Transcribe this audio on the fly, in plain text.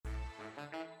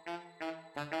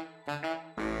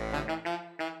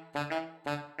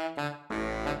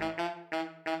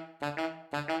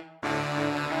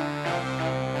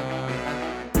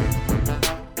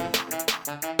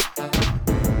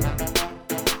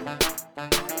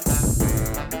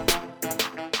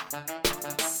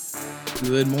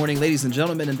Good morning, ladies and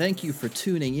gentlemen, and thank you for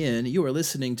tuning in. You are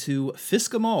listening to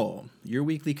Fiscamall, your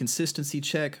weekly consistency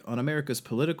check on America's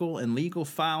political and legal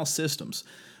file systems.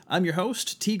 I'm your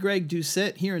host, T. Greg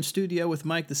Doucette, here in studio with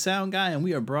Mike the Sound Guy, and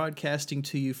we are broadcasting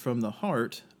to you from the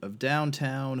heart of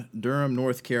downtown Durham,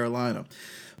 North Carolina.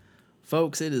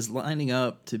 Folks, it is lining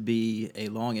up to be a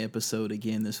long episode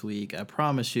again this week. I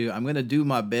promise you, I'm going to do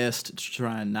my best to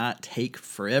try and not take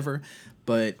forever,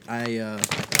 but I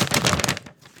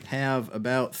have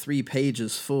about 3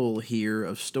 pages full here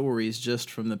of stories just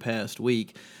from the past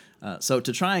week. So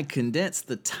to try and condense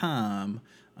the time,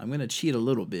 I'm going to cheat a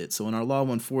little bit. So in our Law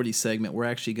 140 segment, we're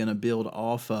actually going to build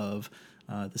off of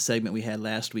the segment we had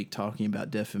last week talking about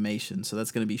defamation. So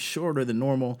that's going to be shorter than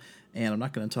normal, and I'm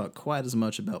not going to talk quite as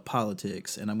much about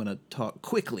politics, and I'm going to talk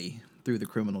quickly through the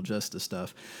criminal justice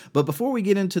stuff. But before we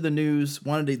get into the news,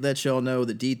 wanted to let y'all know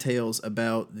the details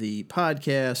about the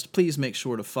podcast. Please make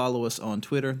sure to follow us on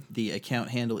Twitter. The account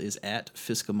handle is at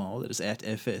Fiscamall. That is at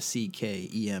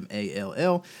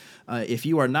FSCKEMALL. If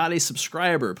you are not a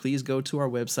subscriber, please go to our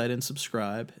website and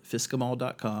subscribe,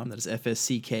 fiscamall.com. That is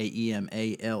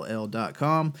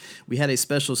FSCKEMALL.com. We had a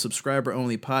special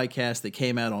subscriber-only podcast that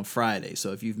came out on Friday.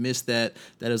 So if you've missed that,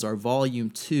 that is our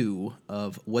Volume 2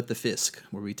 of What the Fisc,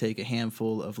 where we take a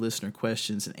handful of listener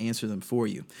questions and answer them for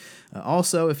you.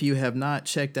 Also, if you have not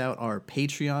checked out our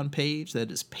Patreon page,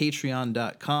 that is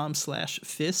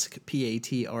patreon.com/Fisc,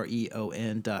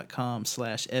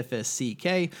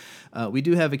 patreon.com/FSCK. We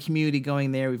do have a community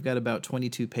going there. We've got about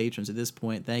 22 patrons at this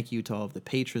point. Thank you to all of the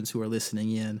patrons who are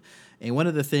listening in. And one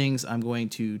of the things I'm going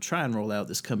to try and roll out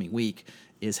this coming week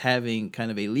is having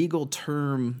kind of a legal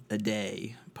term a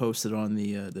day posted on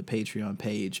the Patreon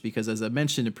page, because as I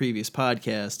mentioned in previous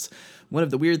podcasts, one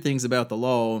of the weird things about the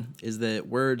law is that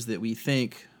words that we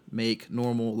think make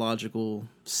normal, logical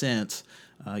sense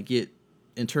get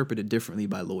interpreted differently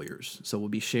by lawyers. So we'll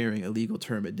be sharing a legal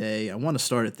term a day. I want to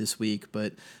start it this week,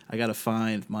 but I got to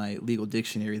find my legal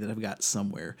dictionary that I've got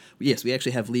somewhere. Yes, we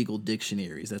actually have legal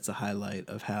dictionaries. That's a highlight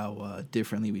of how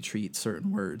differently we treat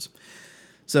certain words.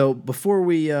 So before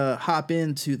we hop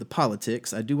into the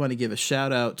politics, I do want to give a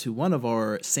shout out to one of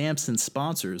our Samson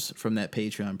sponsors from that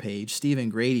Patreon page, Stephen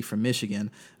Grady from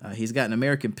Michigan. He's got an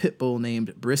American pit bull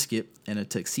named Brisket and a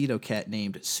tuxedo cat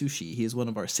named Sushi. He is one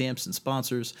of our Samson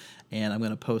sponsors, and I'm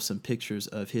going to post some pictures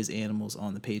of his animals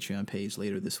on the Patreon page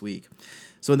later this week.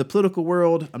 So in the political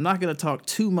world, I'm not going to talk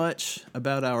too much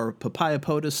about our papaya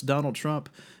POTUS, Donald Trump.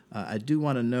 I do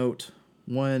want to note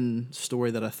one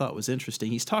story that I thought was interesting.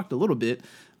 He's talked a little bit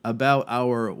about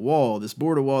our wall, this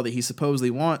border wall that he supposedly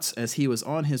wants, as he was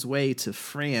on his way to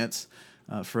France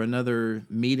for another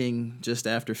meeting just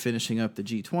after finishing up the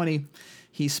G20.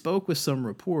 He spoke with some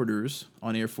reporters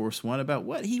on Air Force One about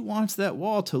what he wants that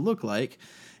wall to look like.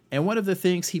 And one of the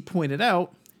things he pointed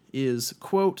out is,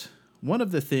 quote, "One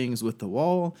of the things with the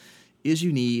wall is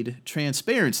you need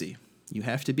transparency. You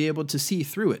have to be able to see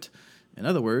through it. In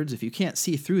other words, if you can't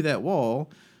see through that wall,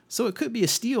 so it could be a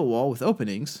steel wall with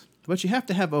openings, but you have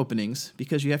to have openings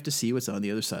because you have to see what's on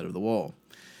the other side of the wall."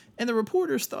 And the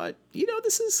reporters thought,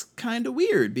 this is kind of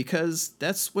weird because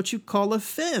that's what you call a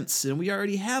fence, and we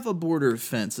already have a border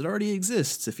fence. It already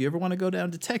exists. If you ever want to go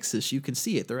down to Texas, you can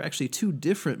see it. There are actually 2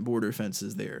 different border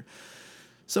fences there.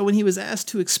 So when he was asked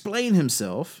to explain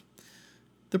himself,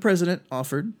 the president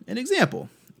offered an example.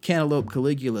 Cantaloupe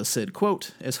Caligula said,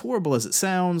 quote, "As horrible as it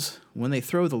sounds, when they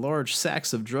throw the large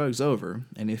sacks of drugs over,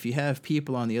 and if you have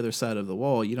people on the other side of the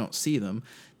wall, you don't see them,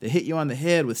 they hit you on the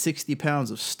head with 60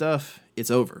 pounds of stuff, it's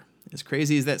over. As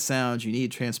crazy as that sounds, you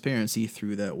need transparency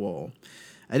through that wall."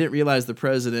 I didn't realize the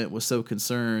president was so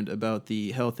concerned about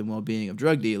the health and well-being of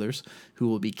drug dealers who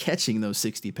will be catching those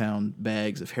 60-pound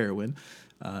bags of heroin.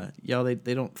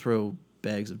 They don't throw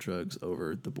bags of drugs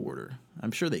over the border. I'm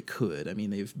sure they could. I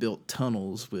mean, they've built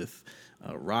tunnels with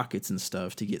rockets and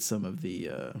stuff to get some of the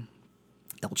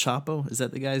El Chapo, is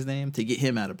that the guy's name? To get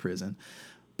him out of prison.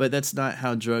 But that's not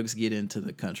how drugs get into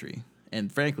the country.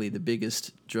 And frankly, the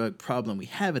biggest drug problem we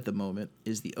have at the moment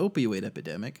is the opioid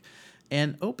epidemic.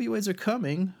 And opioids are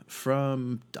coming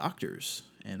from doctors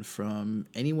and from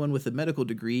anyone with a medical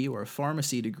degree or a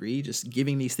pharmacy degree just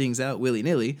giving these things out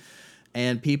willy-nilly.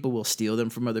 And people will steal them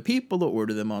from other people or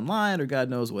order them online or God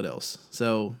knows what else.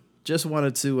 So just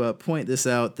wanted to point this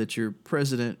out, that your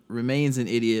president remains an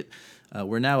idiot.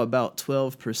 We're now about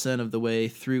 12% of the way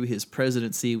through his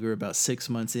presidency. We're about 6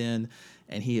 months in,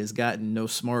 and he has gotten no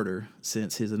smarter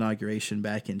since his inauguration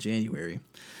back in January.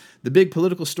 The big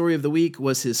political story of the week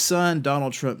was his son,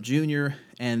 Donald Trump Jr.,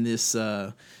 and this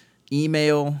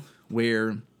email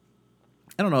where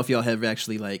I don't know if y'all have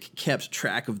actually like kept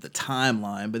track of the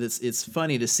timeline, but it's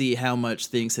funny to see how much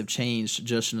things have changed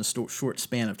just in a short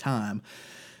span of time.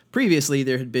 Previously,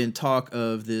 there had been talk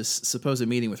of this supposed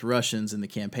meeting with Russians and the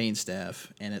campaign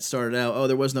staff, and it started out, oh,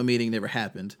 there was no meeting, never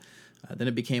happened. Then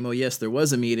it became, oh, yes, there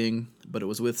was a meeting, but it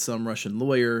was with some Russian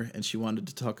lawyer, and she wanted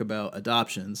to talk about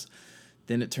adoptions.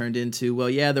 Then it turned into, well,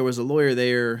 yeah, there was a lawyer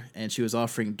there, and she was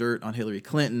offering dirt on Hillary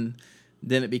Clinton.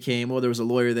 Then it became, well, there was a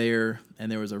lawyer there,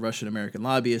 and there was a Russian-American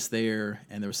lobbyist there,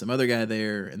 and there was some other guy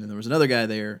there, and then there was another guy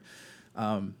there.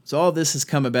 So all this has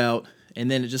come about, and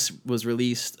then it just was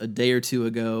released a day or two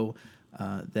ago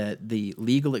that the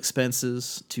legal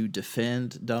expenses to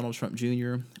defend Donald Trump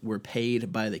Jr. were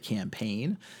paid by the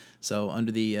campaign. So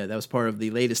under the that was part of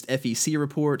the latest FEC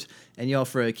report, and y'all,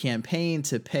 for a campaign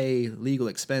to pay legal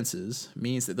expenses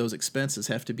means that those expenses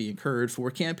have to be incurred for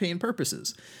campaign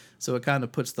purposes. So it kind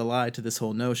of puts the lie to this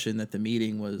whole notion that the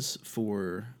meeting was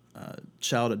for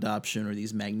child adoption or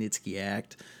these Magnitsky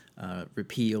Act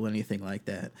repeal, anything like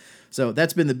that. So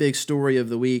that's been the big story of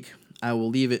the week. I will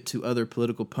leave it to other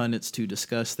political pundits to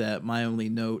discuss that. My only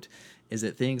note is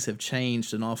that things have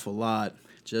changed an awful lot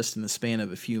just in the span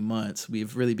of a few months.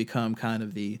 We've really become kind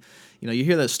of the, you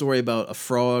hear that story about a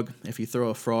frog. If you throw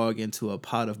a frog into a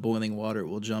pot of boiling water, it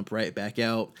will jump right back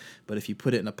out. But if you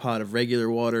put it in a pot of regular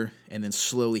water and then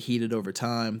slowly heat it over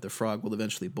time, the frog will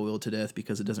eventually boil to death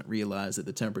because it doesn't realize that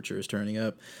the temperature is turning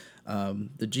up.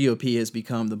 The GOP has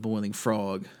become the boiling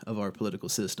frog of our political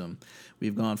system.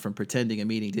 We've gone from pretending a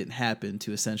meeting didn't happen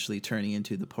to essentially turning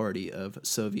into the party of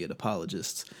Soviet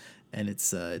apologists. And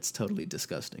it's totally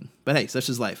disgusting. But hey, such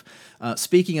is life.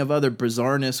 Speaking of other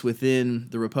bizarreness within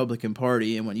the Republican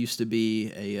Party and what used to be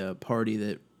a party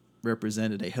that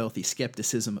represented a healthy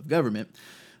skepticism of government,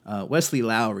 Wesley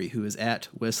Lowery, who is at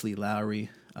Wesley Lowery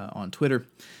on Twitter,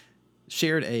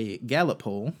 shared a Gallup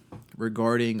poll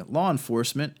regarding law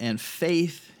enforcement and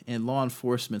faith in law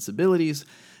enforcement's abilities.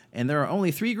 And there are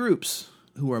only 3 groups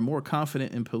who are more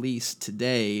confident in police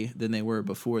today than they were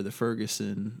before the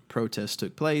Ferguson protests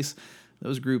took place.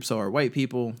 Those groups are white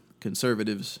people,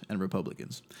 conservatives, and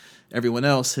Republicans. Everyone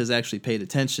else has actually paid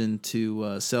attention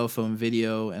to cell phone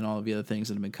video and all of the other things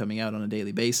that have been coming out on a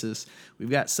daily basis.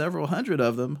 We've got several hundred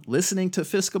of them listening to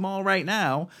Fiscamall right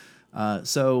now.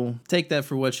 So take that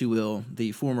for what you will.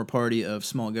 The former party of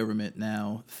small government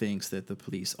now thinks that the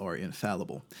police are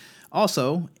infallible.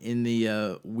 Also, in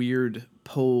the weird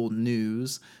poll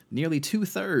news, nearly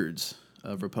 2/3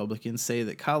 of Republicans say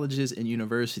that colleges and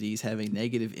universities have a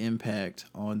negative impact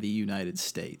on the United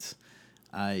States.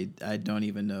 I don't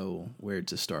even know where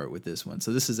to start with this one.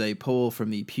 So this is a poll from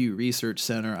the Pew Research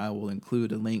Center. I will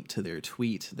include a link to their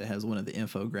tweet that has one of the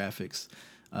infographics,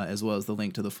 as well as the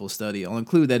link to the full study. I'll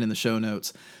include that in the show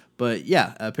notes. But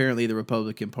yeah, apparently the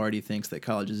Republican Party thinks that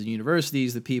colleges and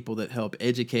universities, the people that help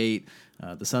educate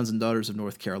the sons and daughters of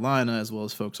North Carolina, as well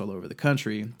as folks all over the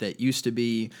country, that used to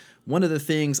be one of the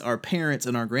things our parents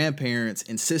and our grandparents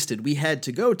insisted we had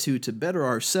to go to better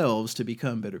ourselves, to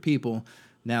become better people,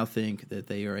 now think that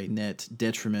they are a net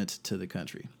detriment to the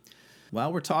country.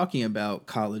 While we're talking about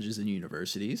colleges and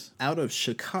universities, out of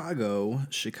Chicago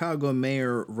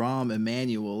Mayor Rahm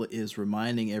Emanuel is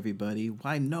reminding everybody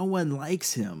why no one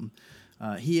likes him.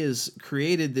 He has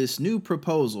created this new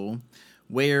proposal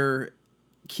where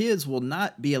kids will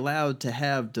not be allowed to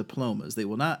have diplomas. They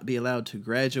will not be allowed to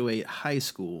graduate high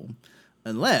school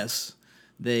unless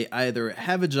they either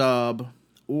have a job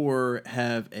or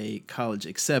have a college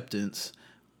acceptance,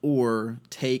 or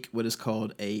take what is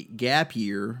called a gap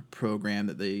year program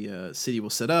that the city will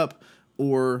set up,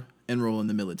 or enroll in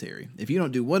the military. If you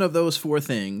don't do one of those 4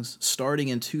 things, starting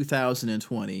in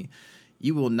 2020,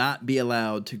 you will not be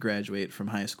allowed to graduate from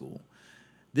high school.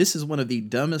 This is one of the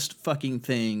dumbest fucking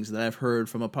things that I've heard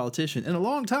from a politician in a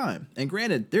long time. And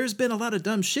granted, there's been a lot of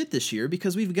dumb shit this year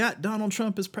because we've got Donald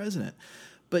Trump as president.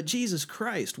 But Jesus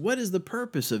Christ, what is the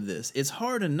purpose of this? It's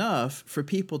hard enough for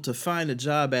people to find a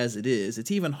job as it is. It's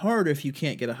even harder if you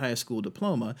can't get a high school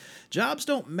diploma. Jobs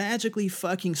don't magically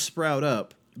fucking sprout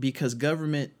up because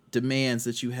government demands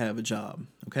that you have a job,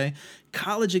 okay?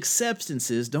 College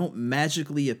acceptances don't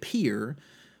magically appear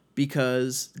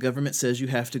because government says you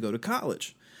have to go to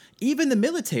college. Even the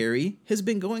military has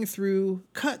been going through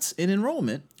cuts in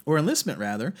enrollment, or enlistment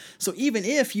rather. So even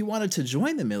if you wanted to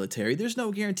join the military, there's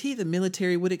no guarantee the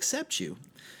military would accept you.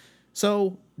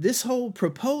 So this whole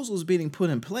proposal is being put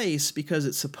in place because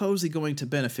it's supposedly going to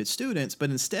benefit students,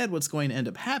 but instead what's going to end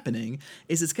up happening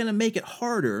is it's going to make it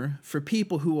harder for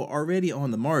people who are already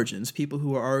on the margins, people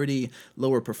who are already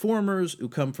lower performers, who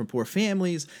come from poor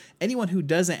families, anyone who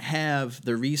doesn't have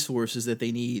the resources that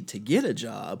they need to get a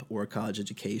job or a college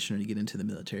education or to get into the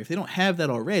military. If they don't have that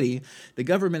already, the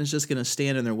government is just going to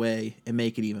stand in their way and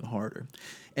make it even harder.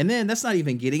 And then that's not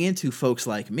even getting into folks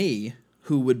like me,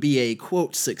 who would be a,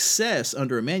 quote, success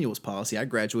under Emanuel's policy. I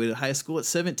graduated high school at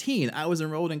 17. I was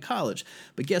enrolled in college.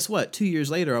 But guess what? 2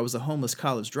 years later, I was a homeless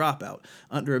college dropout.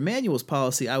 Under Emanuel's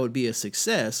policy, I would be a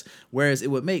success, whereas it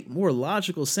would make more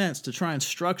logical sense to try and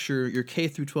structure your K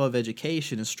through 12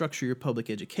 education and structure your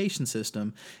public education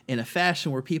system in a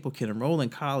fashion where people can enroll in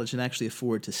college and actually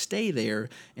afford to stay there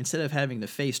instead of having to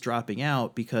face dropping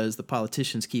out because the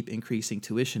politicians keep increasing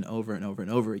tuition over and over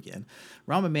and over again.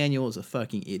 Rahm Emanuel is a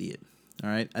fucking idiot. All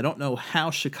right. I don't know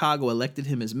how Chicago elected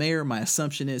him as mayor. My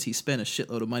assumption is he spent a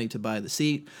shitload of money to buy the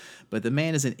seat, but the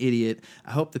man is an idiot.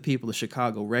 I hope the people of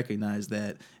Chicago recognize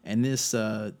that. And this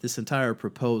entire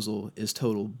proposal is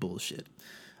total bullshit.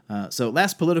 So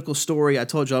last political story. I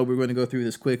told y'all we were going to go through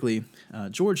this quickly.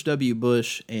 George W.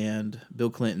 Bush and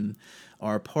Bill Clinton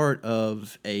are part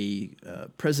of a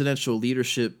presidential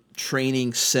leadership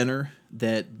training center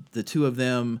that the two of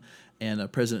them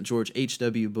and President George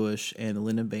H.W. Bush and the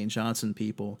Lyndon Baines Johnson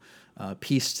people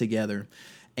pieced together.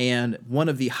 And one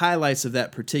of the highlights of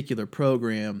that particular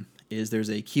program is there's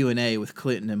a Q&A with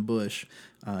Clinton and Bush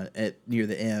near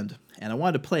the end. And I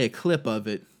wanted to play a clip of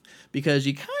it because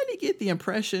you kind of get the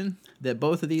impression that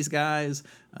both of these guys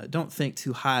don't think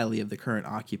too highly of the current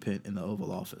occupant in the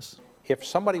Oval Office. If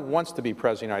somebody wants to be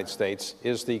president of the United States,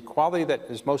 is the quality that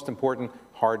is most important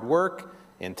hard work,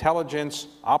 intelligence,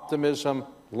 optimism,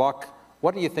 luck?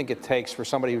 What do you think it takes for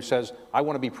somebody who says, I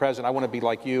want to be president, I want to be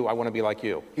like you, I want to be like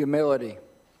you? Humility.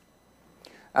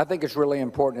 I think it's really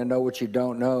important to know what you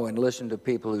don't know and listen to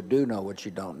people who do know what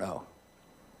you don't know.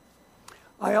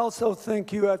 I also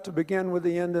think you have to begin with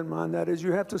the end in mind. That is,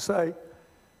 you have to say,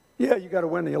 yeah, you got to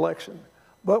win the election,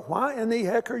 but why in the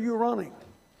heck are you running?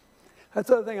 That's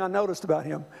the other thing I noticed about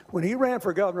him. When he ran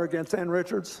for governor against Ann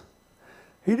Richards,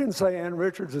 he didn't say Ann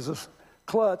Richards is a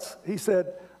klutz. He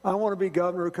said, I want to be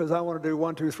governor because I want to do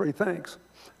 1, 2, 3 things.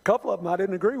 A couple of them I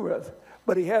didn't agree with,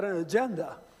 but he had an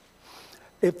agenda.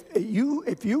 If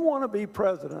you want to be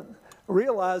president,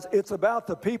 realize it's about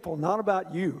the people, not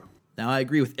about you. Now, I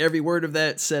agree with every word of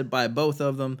that said by both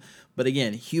of them. But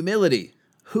again, humility.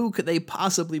 Who could they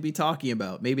possibly be talking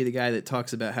about? Maybe the guy that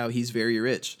talks about how he's very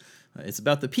rich. It's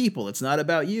about the people. It's not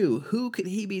about you. Who could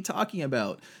he be talking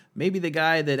about? Maybe the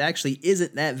guy that actually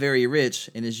isn't that very rich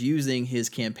and is using his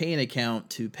campaign account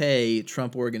to pay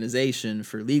Trump Organization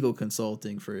for legal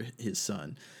consulting for his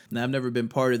son. Now, I've never been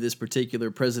part of this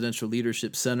particular presidential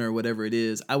leadership center or whatever it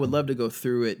is. I would love to go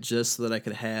through it just so that I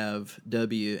could have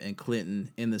W and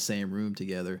Clinton in the same room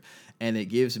together. And it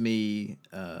gives me,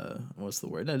 what's the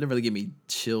word? It doesn't really give me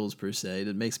chills per se.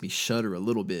 It makes me shudder a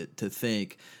little bit to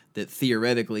think that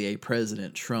theoretically a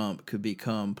President Trump could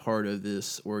become part of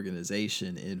this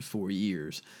organization in 4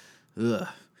 years. Ugh.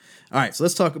 All right, so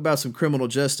let's talk about some criminal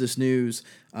justice news.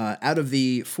 Out of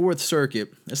the Fourth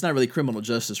Circuit, it's not really criminal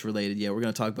justice related yet. We're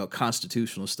going to talk about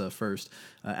constitutional stuff first.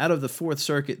 Out of the Fourth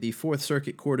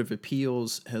Circuit Court of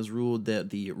Appeals has ruled that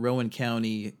the Rowan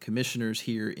County commissioners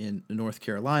here in North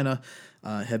Carolina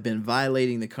have been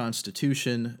violating the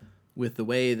Constitution with the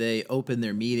way they open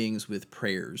their meetings with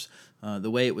prayers.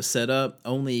 The way it was set up,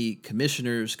 only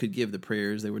commissioners could give the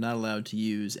prayers. They were not allowed to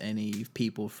use any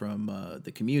people from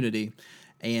the community.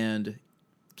 And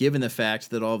given the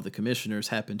fact that all of the commissioners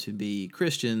happen to be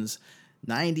Christians,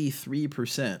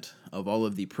 93% of all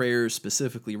of the prayers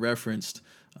specifically referenced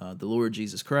the Lord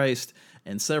Jesus Christ,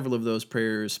 and several of those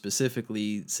prayers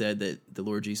specifically said that the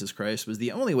Lord Jesus Christ was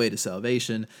the only way to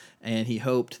salvation, and he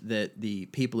hoped that the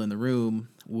people in the room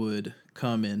would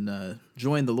come and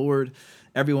join the Lord.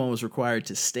 Everyone was required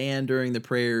to stand during the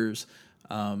prayers,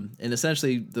 and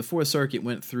essentially the Fourth Circuit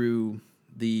went through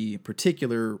the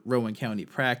particular Rowan County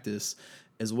practice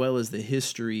as well as the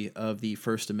history of the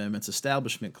First Amendment's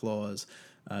Establishment Clause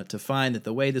to find that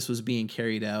the way this was being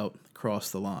carried out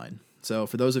crossed the line. So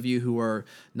for those of you who are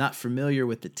not familiar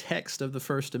with the text of the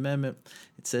First Amendment,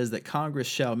 it says that Congress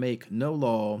shall make no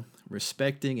law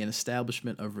respecting an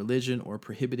establishment of religion or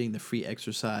prohibiting the free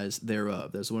exercise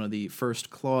thereof. That's one of the first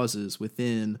clauses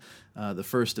within the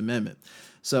First Amendment.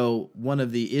 So one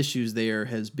of the issues there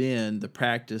has been the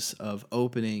practice of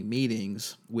opening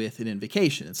meetings with an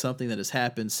invocation. It's something that has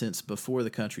happened since before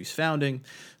the country's founding.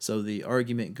 So the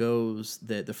argument goes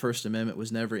that the First Amendment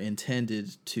was never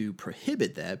intended to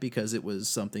prohibit that because it was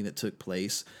something that took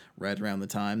place right around the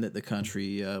time that the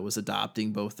country was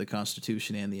adopting both the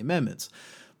Constitution and the amendments.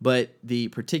 But the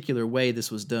particular way this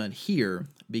was done here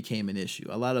became an issue.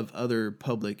 A lot of other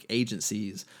public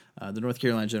agencies, the North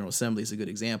Carolina General Assembly is a good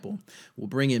example, will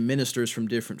bring in ministers from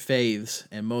different faiths,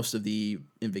 and most of the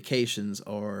invocations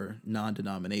are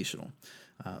non-denominational.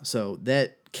 So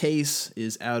that case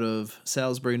is out of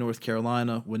Salisbury, North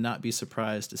Carolina. Would not be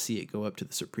surprised to see it go up to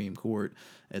the Supreme Court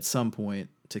at some point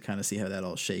to kind of see how that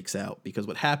all shakes out. Because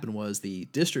what happened was the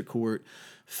district court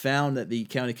found that the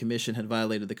county commission had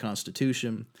violated the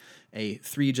Constitution. A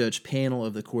 3-judge panel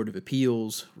of the Court of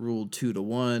Appeals ruled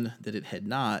 2-1 that it had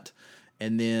not.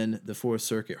 And then the Fourth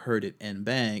Circuit heard it en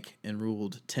banc and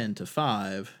ruled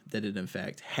 10-5 that it in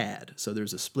fact had. So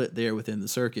there's a split there within the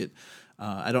circuit.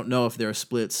 I don't know if there are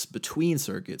splits between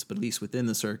circuits, but at least within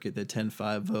the circuit, the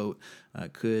 10-5 vote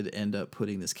could end up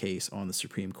putting this case on the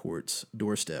Supreme Court's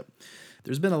doorstep.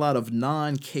 There's been a lot of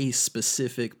non-case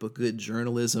specific but good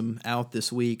journalism out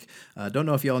this week. Don't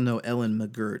know if y'all know Ellen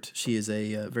McGirt. She is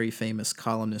a very famous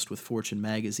columnist with Fortune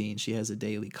magazine. She has a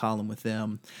daily column with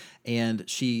them. And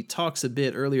she talks a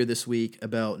bit earlier this week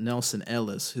about Nelson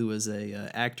Ellis, who was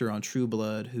a actor on True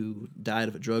Blood who died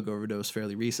of a drug overdose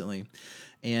fairly recently.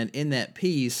 And in that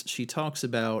piece, she talks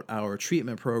about our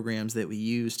treatment programs that we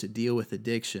use to deal with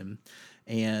addiction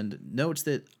and notes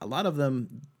that a lot of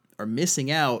them are missing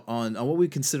out on what we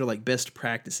consider like best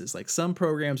practices. Like some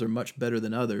programs are much better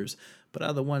than others, but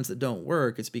out of the ones that don't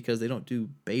work, it's because they don't do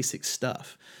basic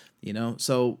stuff, you know?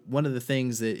 So one of the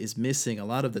things that is missing a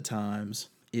lot of the times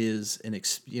is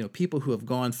people who have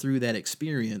gone through that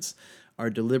experience are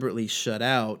deliberately shut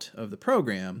out of the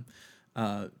program,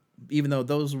 even though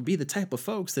those would be the type of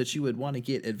folks that you would want to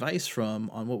get advice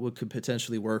from on what could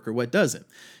potentially work or what doesn't.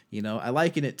 You know, I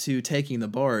liken it to taking the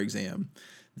bar exam.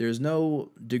 There's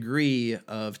no degree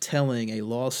of telling a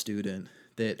law student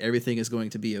that everything is going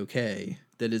to be okay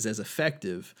that is as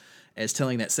effective as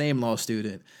telling that same law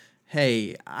student,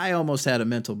 hey, I almost had a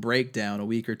mental breakdown a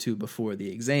week or two before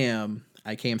the exam.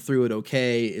 I came through it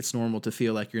okay. It's normal to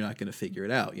feel like you're not going to figure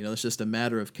it out. You know, it's just a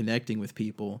matter of connecting with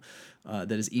people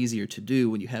that is easier to do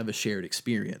when you have a shared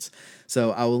experience.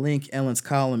 So I will link Ellen's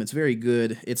column. It's very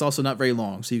good. It's also not very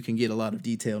long, so you can get a lot of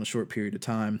detail in a short period of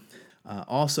time.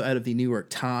 Also out of the New York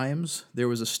Times, there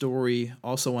was a story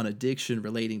also on addiction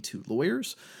relating to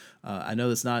lawyers. I know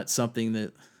that's not something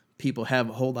that people have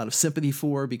a whole lot of sympathy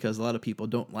for because a lot of people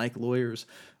don't like lawyers,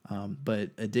 but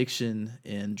addiction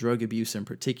and drug abuse in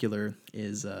particular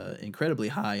is incredibly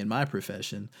high in my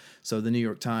profession. So the New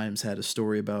York Times had a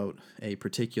story about a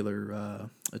particular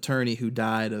attorney who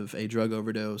died of a drug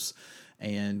overdose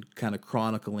and kind of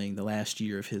chronicling the last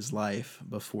year of his life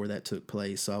before that took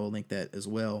place. So I will link that as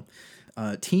well.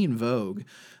 Teen Vogue,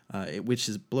 which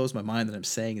blows my mind that I'm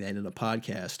saying that in a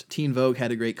podcast. Teen Vogue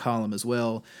had a great column as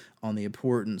well on the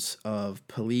importance of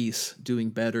police doing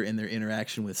better in their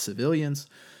interaction with civilians.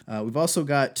 We've also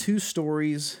got 2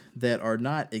 stories that are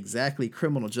not exactly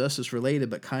criminal justice related,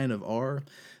 but kind of are.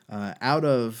 Out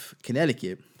of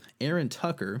Connecticut, Aaron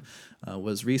Tucker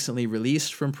was recently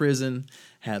released from prison,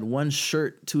 had one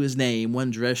shirt to his name,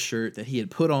 one dress shirt that he had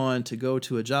put on to go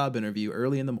to a job interview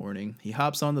early in the morning. He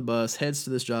hops on the bus, heads to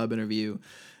this job interview,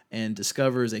 and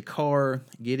discovers a car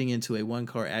getting into a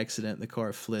one-car accident. The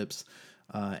car flips,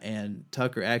 and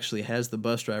Tucker actually has the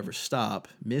bus driver stop,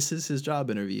 misses his job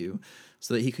interview,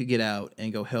 so that he could get out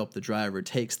and go help the driver,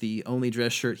 takes the only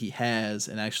dress shirt he has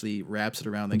and actually wraps it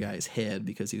around the guy's head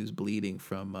because he was bleeding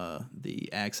from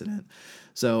the accident.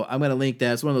 So I'm going to link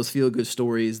that. It's one of those feel-good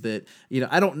stories that, you know,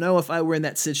 I don't know if I were in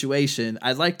that situation.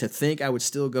 I'd like to think I would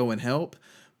still go and help,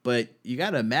 but you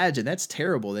got to imagine that's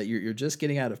terrible that you're just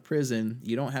getting out of prison.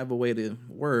 You don't have a way to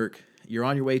work. You're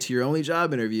on your way to your only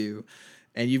job interview,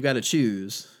 and you've got to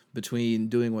choose between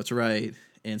doing what's right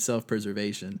and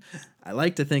self-preservation. I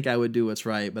like to think I would do what's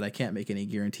right, but I can't make any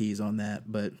guarantees on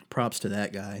that, but props to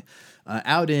that guy.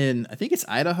 Out in, I think it's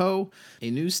Idaho, a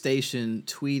news station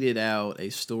tweeted out a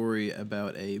story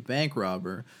about a bank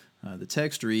robber. The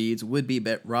text reads, would-be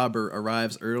robber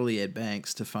arrives early at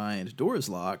banks to find doors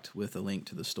locked, with a link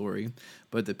to the story.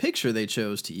 But the picture they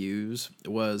chose to use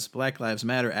was Black Lives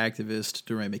Matter activist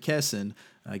DeRay McKesson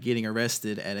getting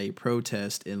arrested at a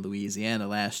protest in Louisiana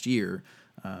last year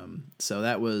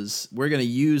So we're going to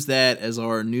use that as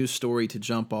our news story to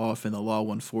jump off in the Law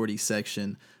 140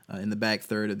 section in the back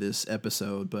third of this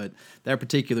episode. But that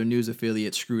particular news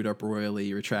affiliate screwed up royally,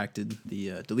 deleted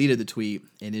the tweet,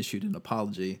 and issued an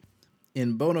apology.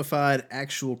 In bona fide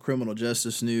actual criminal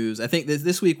justice news, I think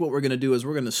this week what we're going to do is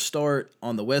we're going to start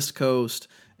on the West Coast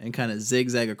and kind of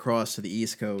zigzag across to the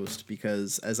East Coast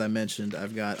because, as I mentioned,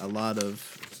 I've got a lot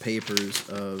of papers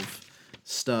of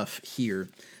stuff here.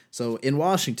 So in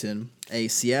Washington, a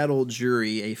Seattle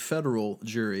jury, a federal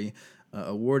jury,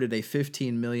 awarded a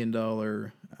 $15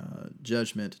 million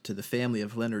judgment to the family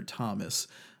of Leonard Thomas,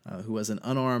 who was an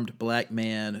unarmed black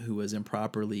man who was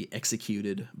improperly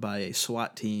executed by a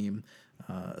SWAT team,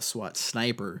 a SWAT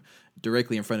sniper,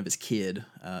 directly in front of his kid,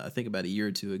 I think about a year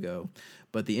or two ago.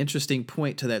 But the interesting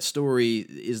point to that story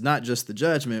is not just the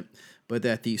judgment, but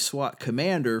that the SWAT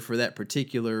commander for that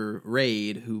particular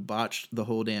raid, who botched the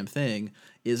whole damn thing,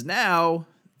 is now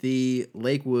the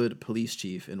Lakewood police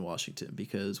chief in Washington,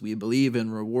 because we believe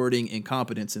in rewarding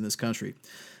incompetence in this country.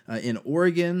 In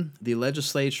Oregon, the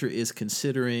legislature is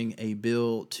considering a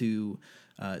bill to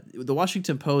the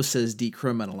Washington Post says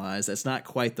decriminalize. That's not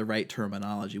quite the right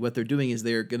terminology. What they're doing is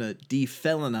they're going to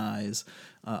defelonize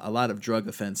a lot of drug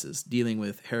offenses, dealing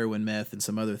with heroin, meth, and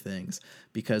some other things,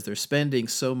 because they're spending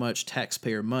so much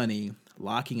taxpayer money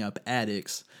locking up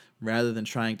addicts rather than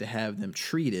trying to have them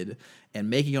treated, and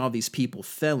making all these people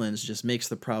felons just makes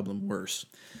the problem worse.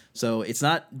 So it's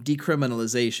not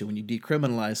decriminalization. When you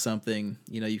decriminalize something,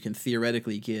 you can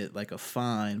theoretically get like a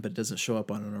fine, but it doesn't show up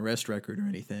on an arrest record or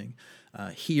anything.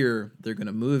 Here, they're going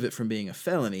to move it from being a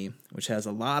felony, which has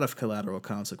a lot of collateral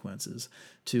consequences,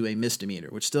 to a misdemeanor,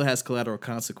 which still has collateral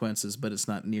consequences, but it's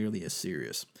not nearly as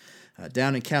serious.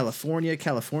 Down in California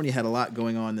had a lot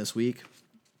going on this week.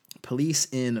 Police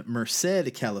in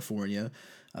Merced, California,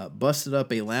 busted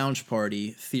up a lounge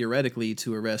party, theoretically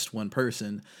to arrest one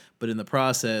person, but in the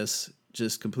process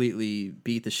just completely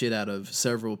beat the shit out of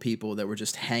several people that were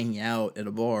just hanging out at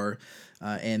a bar.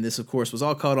 And this, of course, was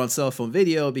all caught on cell phone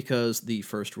video because the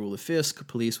first rule of FISC,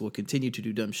 police will continue to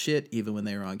do dumb shit even when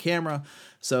they are on camera.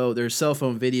 So there's cell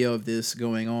phone video of this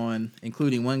going on,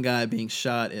 including one guy being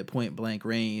shot at point blank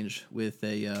range with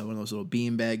one of those little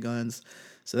beanbag guns.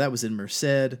 So that was in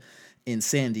Merced. In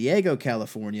San Diego,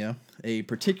 California, a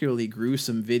particularly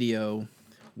gruesome video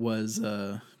was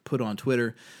put on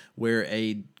Twitter where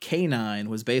a canine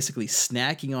was basically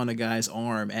snacking on a guy's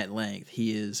arm at length.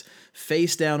 He is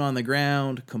face down on the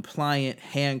ground, compliant,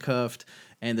 handcuffed,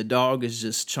 and the dog is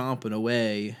just chomping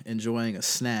away, enjoying a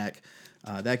snack.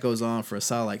 That goes on for a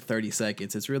solid 30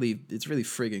 seconds. It's really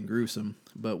friggin' gruesome,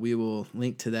 but we will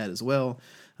link to that as well.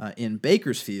 In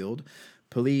Bakersfield,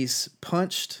 police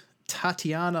punched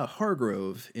Tatiana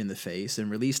Hargrove in the face and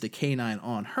released a canine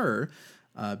on her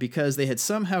because they had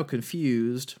somehow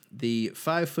confused the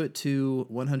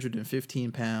 5'2",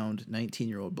 115-pound,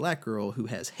 19-year-old black girl who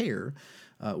has hair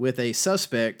with a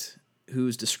suspect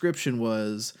whose description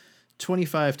was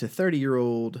 25 to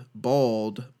 30-year-old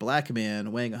bald black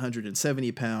man weighing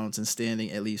 170 pounds and standing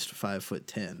at least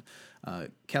 5'10".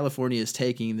 California is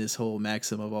taking this whole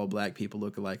maxim of all black people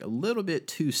look alike a little bit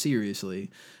too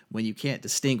seriously when you can't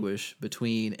distinguish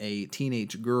between a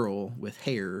teenage girl with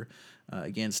hair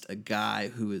against a guy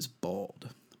who is bald.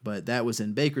 But that was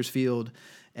in Bakersfield.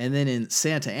 And then in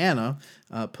Santa Ana,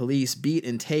 police beat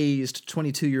and tased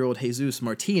 22-year-old Jesus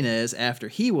Martinez after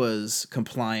he was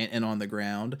compliant and on the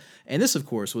ground. And this, of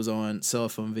course, was on cell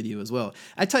phone video as well.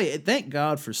 I tell you, thank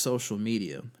God for social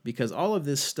media, because all of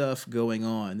this stuff going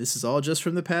on, this is all just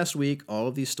from the past week. All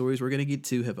of these stories we're going to get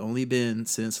to have only been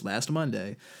since last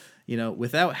Monday.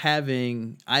 Without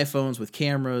having iPhones with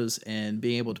cameras and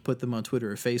being able to put them on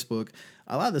Twitter or Facebook,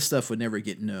 a lot of this stuff would never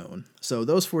get known. So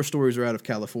those 4 stories are out of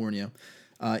California.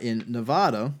 In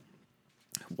Nevada,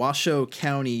 Washoe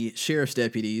County Sheriff's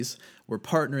deputies were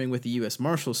partnering with the U.S.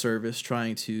 Marshal Service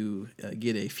trying to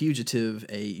get a fugitive,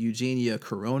 a Eugenia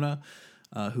Corona,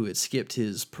 who had skipped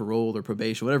his parole or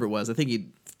probation, whatever it was. I think he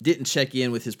didn't check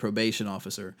in with his probation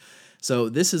officer. So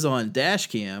this is on dash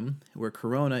cam, where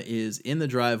Corona is in the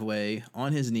driveway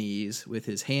on his knees with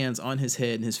his hands on his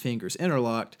head and his fingers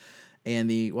interlocked, and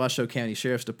the Washoe County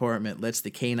Sheriff's Department lets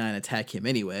the canine attack him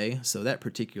anyway, so that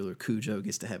particular Cujo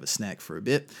gets to have a snack for a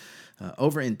bit.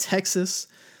 Over in Texas,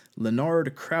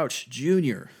 Leonard Crouch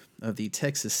Jr. of the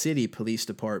Texas City Police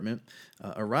Department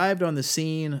arrived on the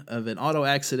scene of an auto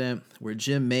accident where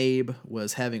Jim Mabe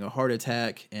was having a heart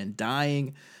attack and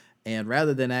dying. And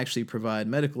rather than actually provide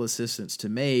medical assistance to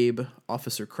Mabe,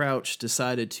 Officer Crouch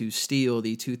decided to steal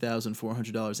the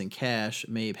 $2,400 in cash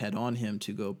Mabe had on him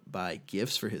to go buy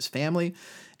gifts for his family.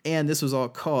 And this was all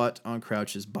caught on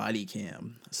Crouch's body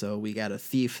cam. So we got a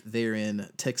thief there in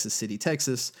Texas City,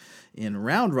 Texas. In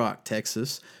Round Rock,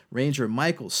 Texas, Ranger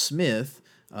Michael Smith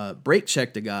brake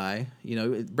checked a guy. You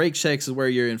know, brake checks is where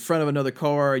you're in front of another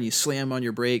car and you slam on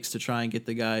your brakes to try and get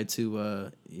the guy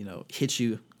to, hit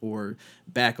you or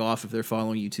back off if they're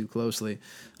following you too closely.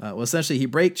 Well, essentially, he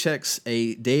brake checks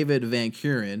a David Van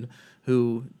Kuren,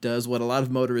 who does what a lot of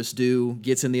motorists do,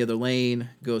 gets in the other lane,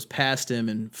 goes past him,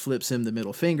 and flips him the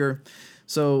middle finger.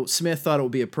 So Smith thought it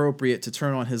would be appropriate to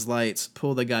turn on his lights,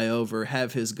 pull the guy over,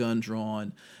 have his gun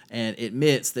drawn, and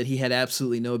admits that he had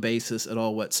absolutely no basis at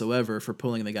all whatsoever for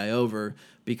pulling the guy over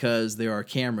because there are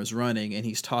cameras running and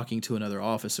he's talking to another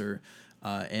officer.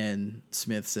 And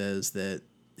Smith says that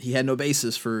he had no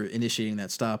basis for initiating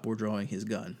that stop or drawing his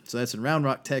gun. So that's in Round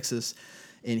Rock, Texas.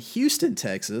 In Houston,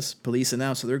 Texas, police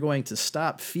announced that they're going to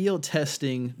stop field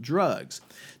testing drugs.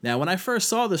 Now, when I first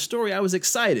saw the story, I was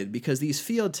excited because these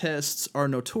field tests are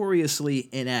notoriously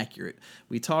inaccurate.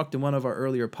 We talked in one of our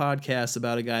earlier podcasts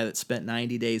about a guy that spent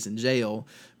 90 days in jail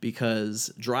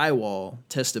because drywall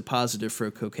tested positive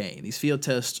for cocaine. These field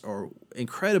tests are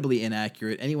incredibly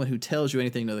inaccurate. Anyone who tells you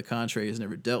anything to the contrary has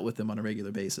never dealt with them on a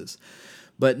regular basis.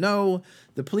 But no,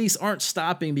 the police aren't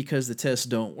stopping because the tests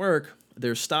don't work.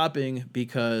 They're stopping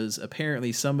because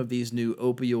apparently some of these new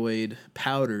opioid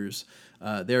powders,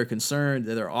 they're concerned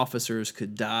that their officers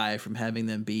could die from having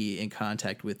them be in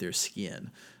contact with their skin.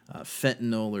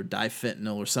 Fentanyl or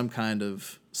difentanyl or some kind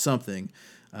of something.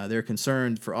 They're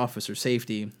concerned for officer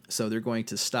safety, so they're going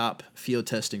to stop field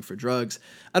testing for drugs.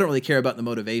 I don't really care about the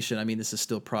motivation. I mean, this is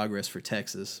still progress for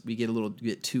Texas. We get a little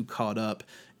bit too caught up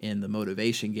in the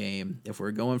motivation game. If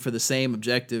we're going for the same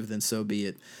objective, then so be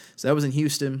it. So that was in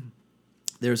Houston.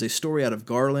 There's a story out of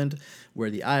Garland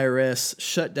where the IRS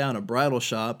shut down a bridal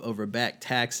shop over back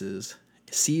taxes,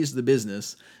 seized the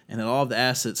business, and had all of the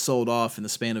assets sold off in the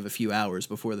span of a few hours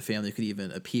before the family could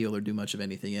even appeal or do much of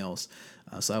anything else.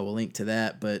 So I will link to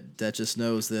that, but that just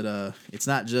knows that it's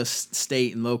not just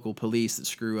state and local police that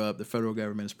screw up. The federal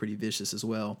government is pretty vicious as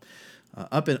well.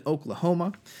 Up in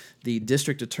Oklahoma, the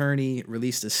district attorney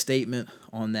released a statement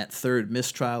on that third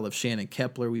mistrial of Shannon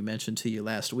Kepler we mentioned to you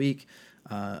last week.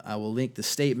 I will link the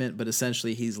statement, but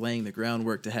essentially he's laying the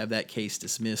groundwork to have that case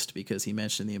dismissed because he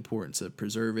mentioned the importance of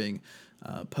preserving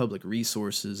public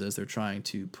resources as they're trying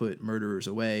to put murderers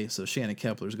away. So Shannon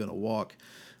Kepler is going to walk.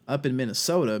 Up in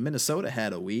Minnesota, Minnesota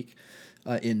had a week.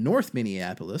 In North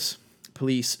Minneapolis,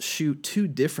 police shoot two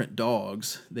different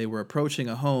dogs. They were approaching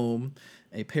a home.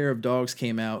 A pair of dogs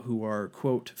came out who are,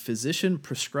 quote,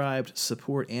 physician-prescribed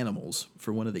support animals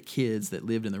for one of the kids that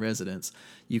lived in the residence.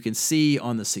 You can see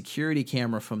on the security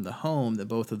camera from the home that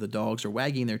both of the dogs are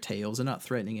wagging their tails and not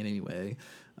threatening in any way.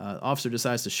 The officer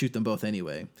decides to shoot them both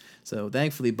anyway. So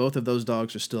thankfully, both of those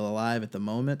dogs are still alive at the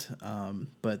moment,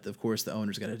 but of course the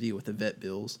owner's got to deal with the vet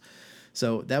bills.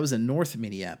 So that was in North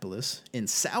Minneapolis. In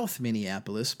South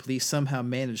Minneapolis, police somehow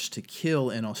managed to kill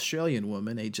an Australian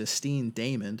woman, a Justine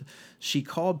Damond. She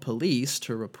called police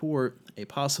to report a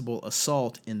possible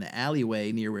assault in the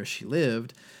alleyway near where she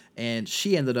lived, and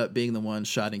she ended up being the one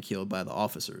shot and killed by the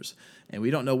officers. And we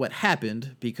don't know what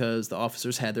happened because the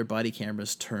officers had their body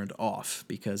cameras turned off.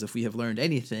 Because if we have learned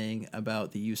anything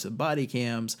about the use of body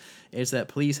cams, it's that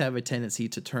police have a tendency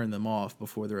to turn them off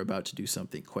before they're about to do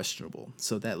something questionable.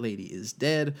 So that lady is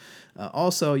dead.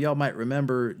 Also, y'all might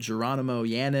remember Geronimo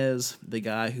Yanez, the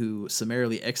guy who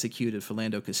summarily executed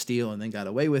Philando Castile and then got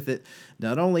away with it.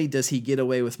 Not only does he get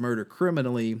away with murder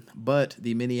criminally, but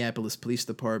the Minneapolis Police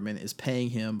Department is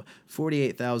paying him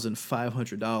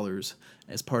 $48,500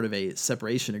 as part of a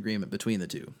separation agreement between the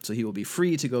two. So he will be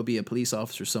free to go be a police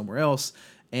officer somewhere else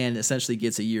and essentially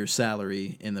gets a year's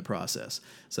salary in the process.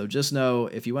 So just know,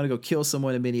 if you want to go kill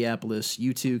someone in Minneapolis,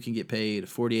 you too can get paid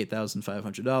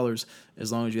 $48,500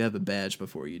 as long as you have a badge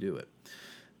before you do it.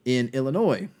 In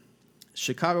Illinois,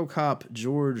 Chicago cop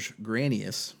George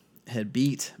Granius had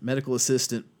beat medical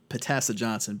assistant Patassa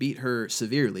Johnson, beat her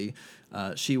severely.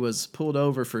 She was pulled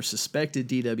over for suspected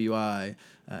DWI,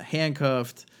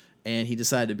 handcuffed, and he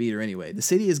decided to beat her anyway. The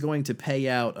city is going to pay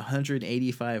out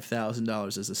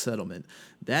 $185,000 as a settlement.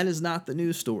 That is not the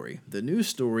news story. The news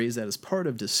story is that as part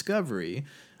of discovery,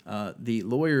 the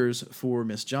lawyers for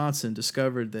Miss Johnson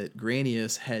discovered that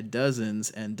Granius had dozens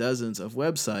and dozens of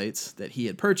websites that he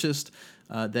had purchased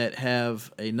that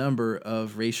have a number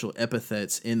of racial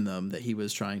epithets in them that he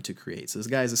was trying to create. So this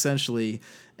guy is essentially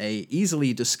a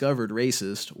easily discovered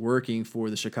racist working for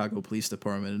the Chicago Police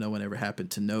Department, and no one ever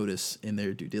happened to notice in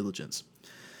their due diligence.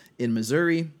 In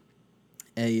Missouri,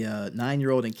 a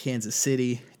 9-year-old in Kansas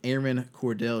City, Aaron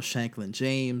Cordell Shanklin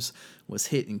James, was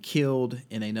hit and killed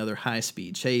in another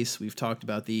high-speed chase. We've talked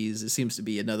about these. It seems to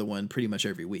be another one pretty much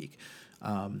every week.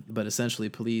 But essentially,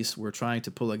 police were trying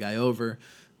to pull a guy over.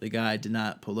 The guy did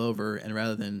not pull over, and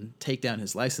rather than take down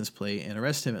his license plate and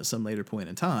arrest him at some later point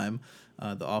in time,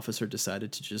 the officer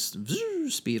decided to just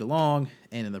speed along,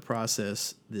 and in the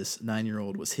process, this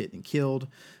 9-year-old was hit and killed.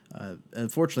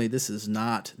 Unfortunately, this is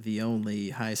not the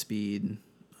only high-speed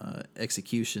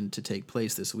execution to take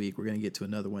place this week. We're going to get to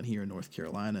another one here in North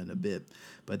Carolina in a bit,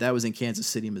 but that was in Kansas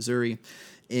City, Missouri.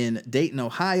 In Dayton,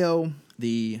 Ohio,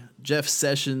 the Jeff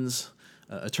Sessions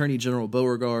Attorney General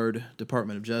Beauregard,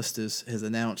 Department of Justice, has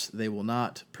announced they will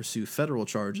not pursue federal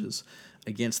charges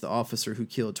against the officer who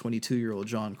killed 22-year-old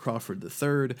John Crawford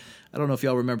III. I don't know if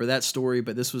y'all remember that story,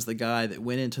 but this was the guy that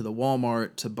went into the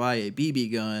Walmart to buy a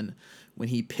BB gun. When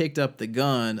he picked up the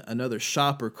gun, another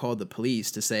shopper called the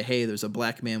police to say, hey, there's a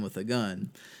black man with a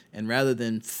gun. And rather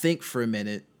than think for a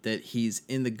minute that he's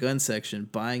in the gun section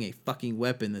buying a fucking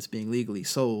weapon that's being legally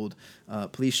sold,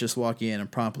 police just walk in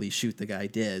and promptly shoot the guy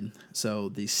dead. So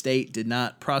the state did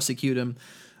not prosecute him,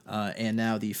 and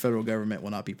now the federal government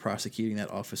will not be prosecuting that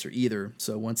officer either.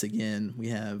 So once again, we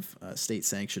have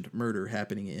state-sanctioned murder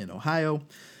happening in Ohio.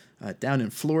 Down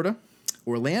in Florida,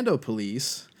 Orlando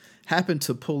police happened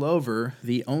to pull over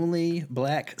the only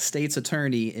black state's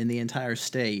attorney in the entire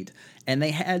state, and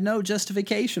they had no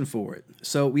justification for it.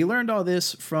 So we learned all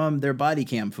this from their body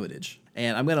cam footage,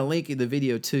 and I'm going to link the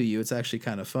video to you. It's actually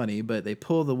kind of funny, but they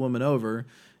pull the woman over,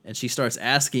 and she starts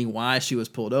asking why she was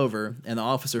pulled over, and the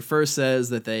officer first says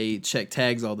that they check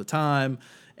tags all the time,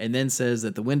 and then says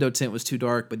that the window tint was too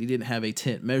dark, but he didn't have a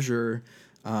tint measurer.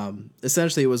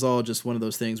 Essentially, it was all just one of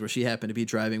those things where she happened to be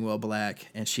driving while black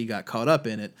and she got caught up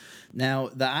in it.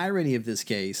 Now, the irony of this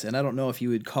case, and I don't know if you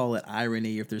would call it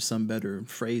irony, if there's some better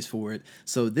phrase for it.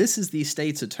 So this is the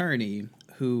state's attorney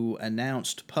who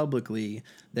announced publicly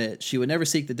that she would never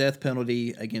seek the death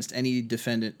penalty against any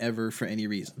defendant ever for any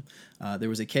reason. There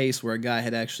was a case where a guy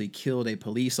had actually killed a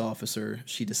police officer.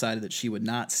 She decided that she would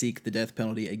not seek the death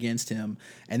penalty against him,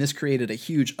 and this created a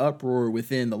huge uproar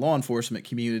within the law enforcement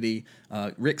community.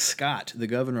 Rick Scott, the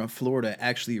governor of Florida,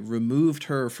 actually removed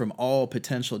her from all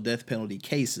potential death penalty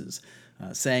cases,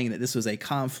 saying that this was a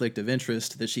conflict of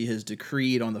interest that she has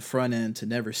decreed on the front end to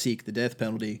never seek the death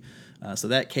penalty. So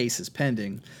that case is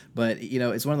pending. But, you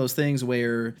know, it's one of those things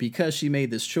where because she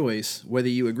made this choice, whether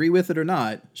you agree with it or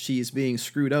not, she's being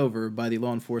screwed over by the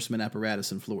law enforcement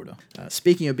apparatus in Florida.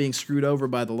 Speaking of being screwed over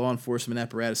by the law enforcement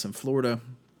apparatus in Florida,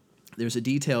 there's a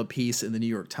detailed piece in the New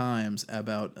York Times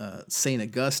about St.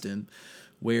 Augustine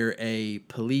where a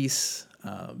police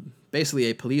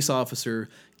officer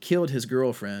killed his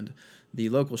girlfriend. The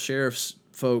local sheriff's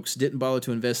folks didn't bother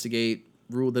to investigate,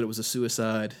 ruled that it was a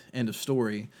suicide, end of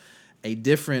story. A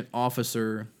different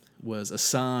officer was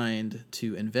assigned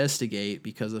to investigate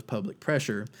because of public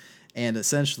pressure, and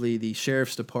essentially the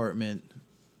sheriff's department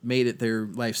made it their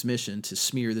life's mission to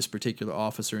smear this particular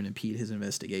officer and impede his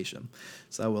investigation.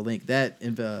 So I will link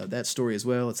that story as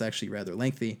well. It's actually rather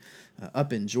lengthy.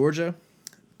 Up in Georgia,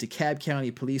 DeKalb County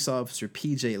police officer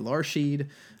P.J. Larsheed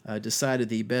decided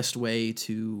the best way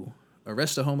to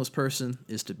arrest a homeless person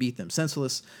is to beat them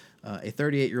senseless. A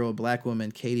 38-year-old black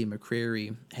woman, Katie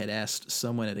McCrary, had asked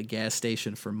someone at a gas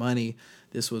station for money.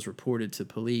 This was reported to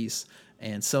police,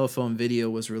 and cell phone video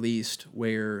was released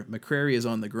where McCrary is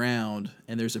on the ground,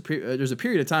 and there's a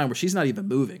period of time where she's not even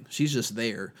moving. She's just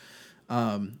there.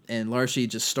 And Larsheed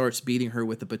just starts beating her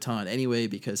with the baton anyway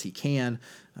because he can.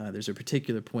 There's a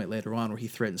particular point later on where he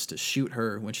threatens to shoot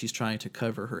her when she's trying to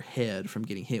cover her head from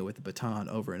getting hit with the baton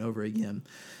over and over again.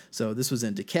 So this was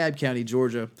in DeKalb County,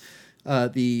 Georgia.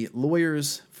 The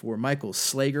lawyers for Michael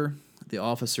Slager, the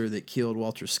officer that killed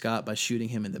Walter Scott by shooting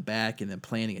him in the back and then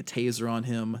planting a taser on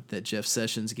him that Jeff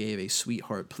Sessions gave a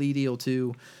sweetheart plea deal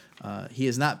to, he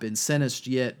has not been sentenced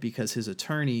yet because his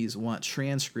attorneys want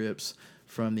transcripts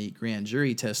from the grand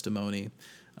jury testimony,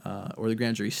 or the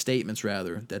grand jury statements,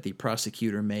 rather, that the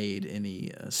prosecutor made in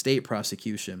the state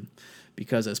prosecution.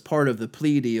 Because as part of the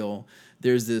plea deal,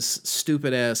 there's this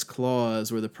stupid-ass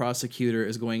clause where the prosecutor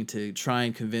is going to try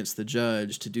and convince the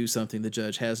judge to do something the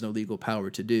judge has no legal power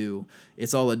to do.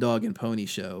 It's all a dog and pony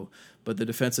show. But the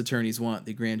defense attorneys want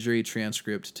the grand jury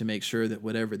transcript to make sure that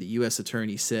whatever the U.S.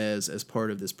 attorney says as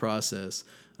part of this process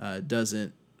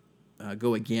doesn't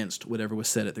go against whatever was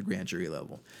said at the grand jury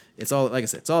level. It's all, like I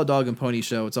said, it's all a dog and pony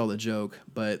show. It's all a joke,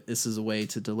 but this is a way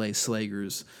to delay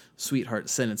Slager's sweetheart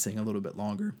sentencing a little bit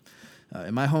longer.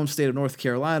 In my home state of North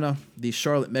Carolina, the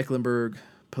Charlotte-Mecklenburg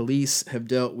Police have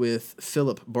dealt with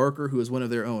Philip Barker, who is one of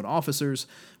their own officers,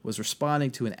 was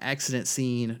responding to an accident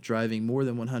scene, driving more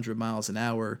than 100 miles an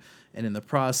hour, and in the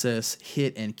process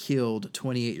hit and killed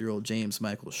 28-year-old James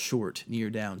Michael Short near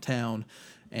downtown.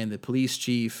 And the police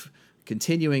chief,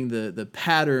 continuing the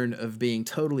pattern of being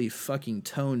totally fucking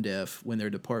tone deaf when their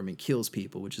department kills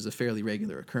people, which is a fairly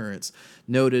regular occurrence,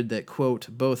 noted that, quote,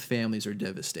 both families are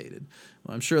devastated.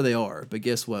 Well, I'm sure they are, but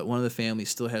guess what? One of the families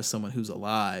still has someone who's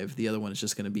alive. The other one is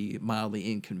just going to be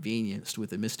mildly inconvenienced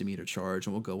with a misdemeanor charge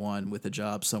and will go on with a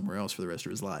job somewhere else for the rest of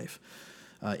his life.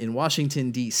 In Washington,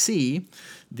 D.C.,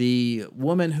 the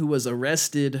woman who was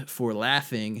arrested for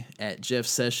laughing at Jeff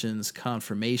Sessions'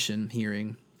 confirmation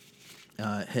hearing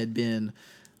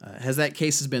has that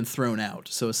case has been thrown out.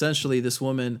 So essentially, this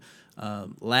woman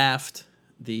laughed.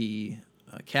 The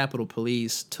Capitol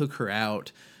Police took her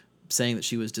out, saying that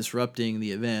she was disrupting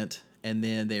the event, and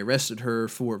then they arrested her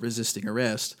for resisting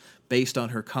arrest based on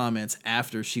her comments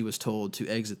after she was told to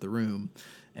exit the room.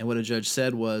 And what a judge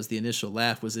said was the initial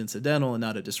laugh was incidental and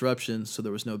not a disruption, so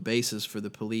there was no basis for the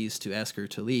police to ask her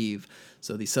to leave.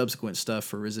 So the subsequent stuff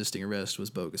for resisting arrest was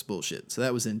bogus bullshit. So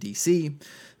that was in D.C.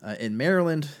 In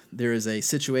Maryland, there is a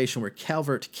situation where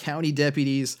Calvert County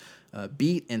deputies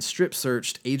beat and strip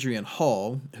searched Adrian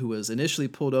Hall, who was initially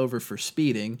pulled over for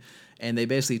speeding, and they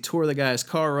basically tore the guy's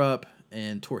car up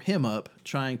and tore him up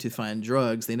trying to find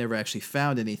drugs. They never actually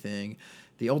found anything.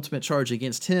 The ultimate charge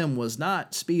against him was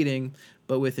not speeding,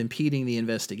 but with impeding the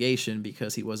investigation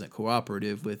because he wasn't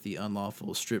cooperative with the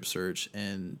unlawful strip search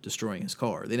and destroying his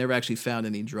car. They never actually found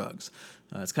any drugs.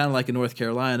 It's kind of like in North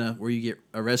Carolina where you get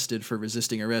arrested for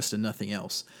resisting arrest and nothing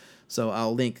else. So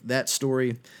I'll link that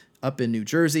story. Up in New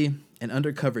Jersey, an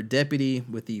undercover deputy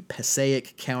with the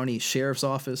Passaic County Sheriff's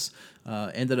Office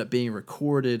ended up being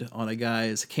recorded on a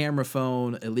guy's camera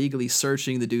phone, illegally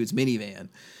searching the dude's minivan.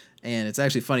 And it's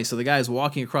actually funny. So the guy is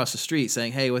walking across the street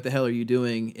saying, hey, what the hell are you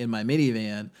doing in my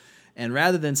minivan? And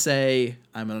rather than say,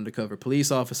 I'm an undercover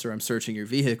police officer, I'm searching your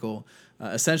vehicle,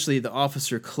 essentially the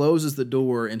officer closes the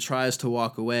door and tries to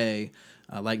walk away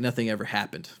like nothing ever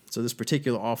happened. So this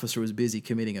particular officer was busy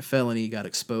committing a felony, got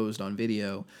exposed on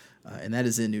video, and that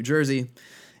is in New Jersey.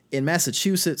 In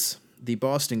Massachusetts, the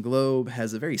Boston Globe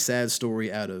has a very sad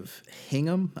story out of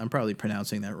Hingham. I'm probably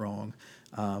pronouncing that wrong.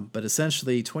 But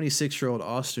essentially, 26-year-old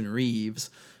Austin Reeves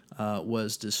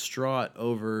was distraught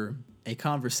over a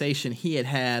conversation he had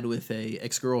had with a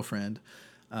ex-girlfriend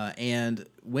and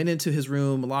went into his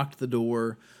room, locked the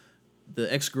door.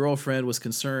 The ex-girlfriend was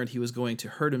concerned he was going to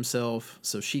hurt himself,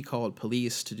 so she called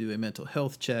police to do a mental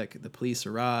health check. The police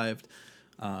arrived.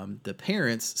 The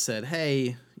parents said,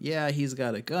 hey, yeah, he's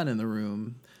got a gun in the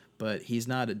room, but he's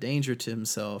not a danger to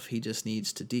himself. He just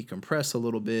needs to decompress a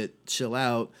little bit, chill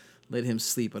out, let him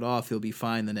sleep it off. He'll be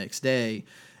fine the next day.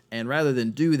 And rather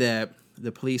than do that,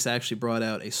 the police actually brought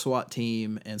out a SWAT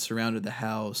team and surrounded the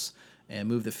house and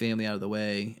moved the family out of the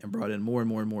way and brought in more and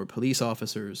more and more police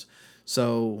officers.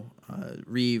 So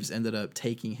Reeves ended up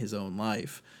taking his own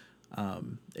life.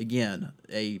 Again,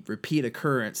 a repeat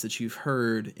occurrence that you've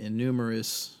heard in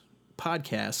numerous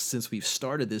podcasts since we've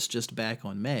started this just back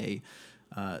on May.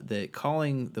 That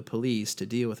calling the police to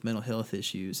deal with mental health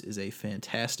issues is a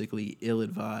fantastically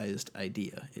ill-advised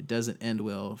idea. It doesn't end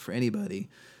well for anybody.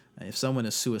 If someone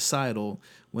is suicidal,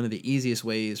 one of the easiest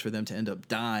ways for them to end up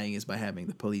dying is by having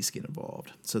the police get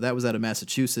involved. So that was out of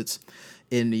Massachusetts.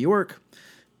 In New York,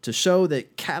 to show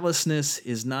that callousness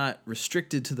is not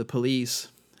restricted to the police,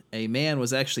 a man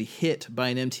was actually hit by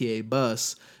an MTA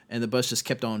bus, and the bus just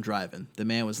kept on driving. The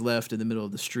man was left in the middle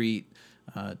of the street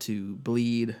to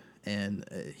bleed, and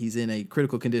he's in a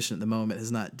critical condition at the moment,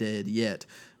 is not dead yet,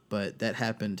 but that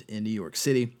happened in New York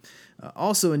City.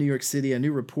 Also in New York City, a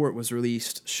new report was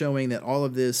released showing that all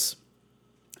of this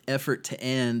effort to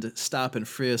end stop and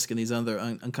frisk and these other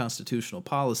unconstitutional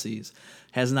policies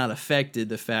has not affected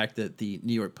the fact that the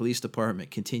New York Police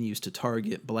Department continues to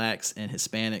target blacks and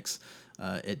Hispanics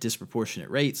at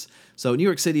disproportionate rates. So New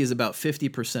York City is about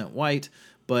 50% white,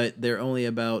 but they're only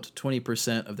about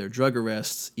 20% of their drug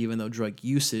arrests, even though drug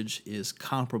usage is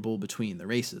comparable between the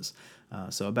races.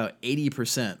 So about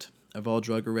 80% of all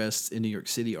drug arrests in New York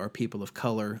City are people of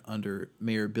color under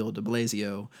Mayor Bill de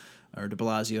Blasio, or de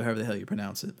Blasio, however the hell you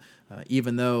pronounce it,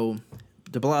 even though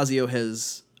de Blasio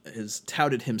has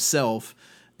touted himself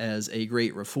as a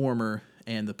great reformer,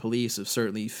 and the police have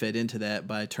certainly fed into that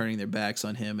by turning their backs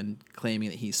on him and claiming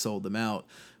that he sold them out.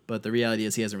 But the reality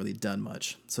is he hasn't really done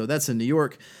much. So that's in New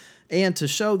York. And to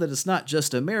show that it's not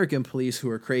just American police who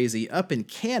are crazy, up in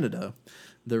Canada,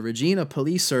 the Regina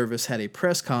Police Service had a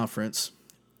press conference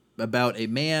about a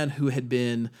man who had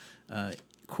been,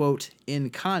 quote, in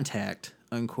contact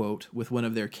unquote, with one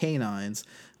of their canines.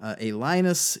 A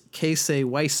Linus Casey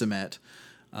Weisemet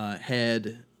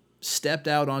had stepped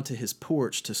out onto his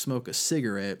porch to smoke a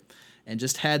cigarette and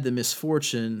just had the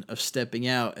misfortune of stepping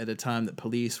out at a time that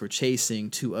police were chasing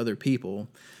two other people.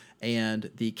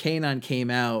 And the canine came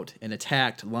out and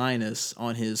attacked Linus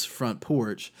on his front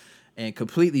porch and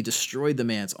completely destroyed the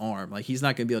man's arm. Like, he's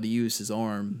not going to be able to use his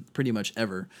arm pretty much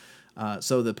ever.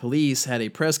 So the police had a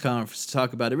press conference to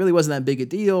talk about it. It really wasn't that big a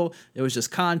deal. It was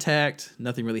just contact.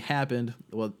 Nothing really happened.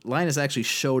 Well, Linus actually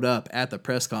showed up at the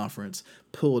press conference,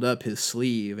 pulled up his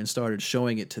sleeve, and started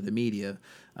showing it to the media.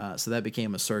 So that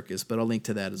became a circus, but I'll link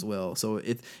to that as well. So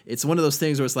it's one of those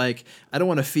things where it's like, I don't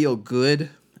want to feel good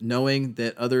knowing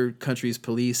that other countries'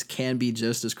 police can be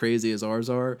just as crazy as ours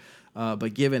are.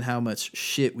 But given how much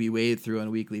shit we wade through on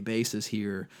a weekly basis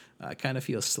here, I kind of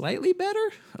feel slightly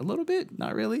better, a little bit,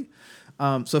 not really.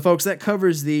 So, folks, that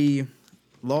covers the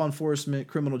law enforcement,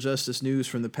 criminal justice news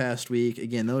from the past week.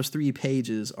 Again, those 3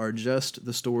 pages are just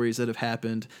the stories that have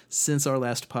happened since our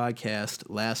last podcast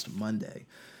last Monday.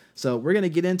 So we're going to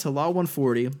get into Law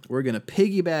 140. We're going to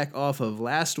piggyback off of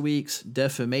last week's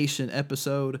defamation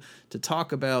episode to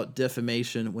talk about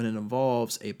defamation when it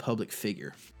involves a public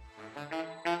figure.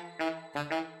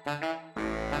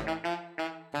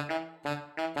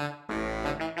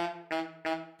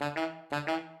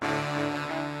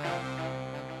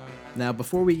 Now,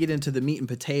 before we get into the meat and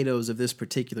potatoes of this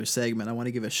particular segment, I want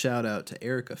to give a shout out to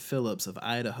Erica Phillips of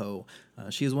Idaho.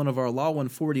 She is one of our Law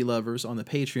 140 lovers on the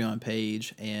Patreon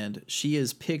page, and she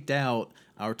has picked out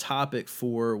our topic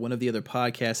for one of the other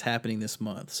podcasts happening this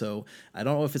month. So I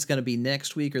don't know if it's going to be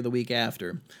next week or the week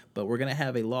after, but we're going to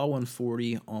have a Law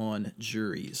 140 on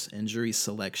juries and jury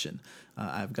selection.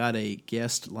 I've got a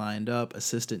guest lined up,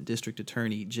 Assistant District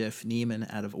Attorney Jeff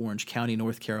Neiman out of Orange County,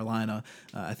 North Carolina.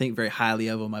 I think very highly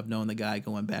of him. I've known the guy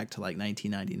going back to like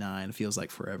 1999. It feels like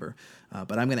forever.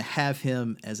 But I'm going to have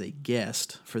him as a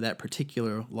guest for that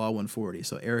particular Law 140.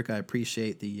 So, Eric, I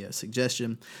appreciate the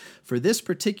suggestion. For this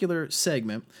particular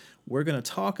segment, we're going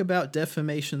to talk about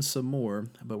defamation some more,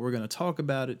 but we're going to talk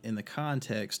about it in the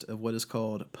context of what is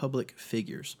called public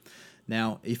figures.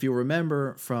 Now, if you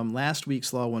remember from last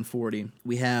week's Law 140,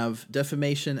 we have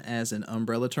defamation as an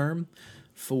umbrella term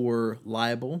for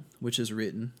libel, which is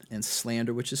written, and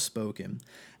slander, which is spoken.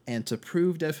 And to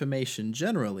prove defamation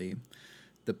generally,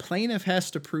 the plaintiff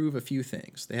has to prove a few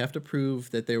things. They have to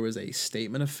prove that there was a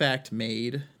statement of fact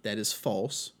made that is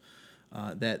false,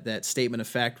 that statement of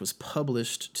fact was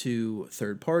published to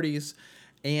third parties,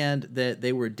 and that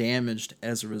they were damaged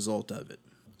as a result of it.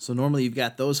 So normally you've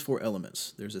got those 4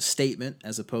 elements. There's a statement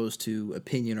as opposed to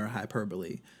opinion or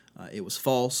hyperbole. It was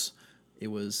false. It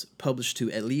was published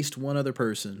to at least one other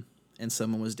person, and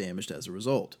someone was damaged as a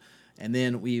result. And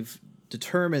then we've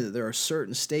determined that there are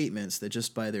certain statements that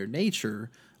just by their nature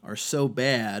are so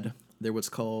bad, they're what's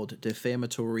called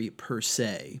defamatory per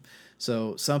se.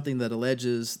 So something that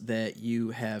alleges that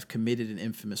you have committed an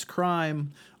infamous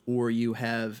crime, or you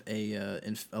have a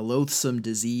loathsome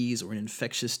disease or an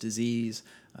infectious disease.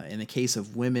 In the case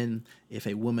of women, if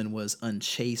a woman was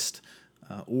unchaste,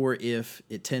 or if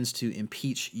it tends to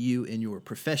impeach you in your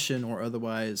profession or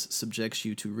otherwise subjects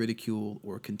you to ridicule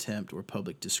or contempt or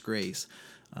public disgrace,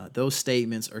 those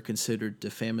statements are considered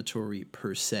defamatory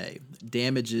per se.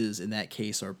 Damages in that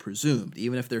case are presumed.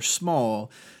 Even if they're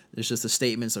small, it's just the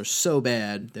statements are so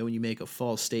bad that when you make a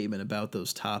false statement about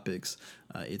those topics,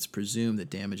 it's presumed that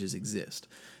damages exist.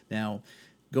 Now,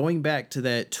 going back to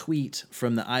that tweet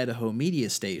from the Idaho media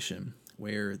station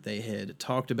where they had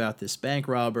talked about this bank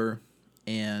robber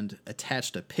and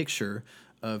attached a picture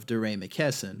of DeRay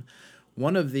McKesson,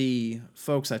 one of the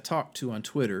folks I talked to on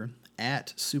Twitter,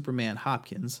 at Superman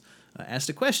Hopkins, asked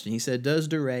a question. He said, does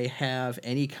DeRay have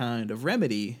any kind of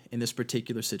remedy in this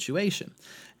particular situation?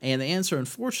 And the answer,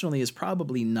 unfortunately, is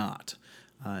probably not.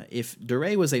 If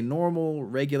DeRay was a normal,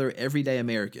 regular, everyday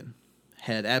American,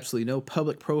 had absolutely no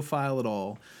public profile at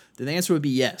all, then the answer would be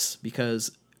yes,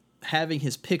 because having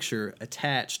his picture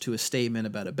attached to a statement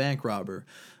about a bank robber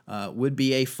would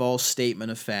be a false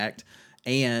statement of fact,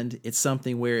 and it's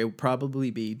something where it would probably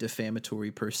be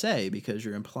defamatory per se, because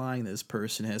you're implying this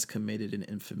person has committed an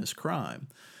infamous crime.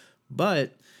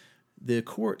 But the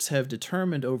courts have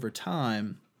determined over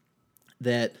time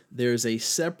that there's a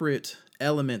separate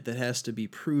element that has to be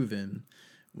proven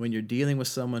when you're dealing with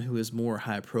someone who is more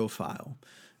high profile,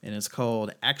 and it's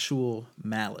called actual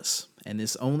malice. And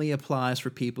this only applies for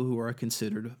people who are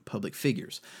considered public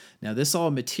figures. Now, this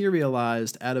all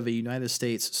materialized out of a United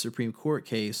States Supreme Court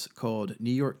case called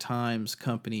New York Times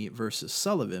Company versus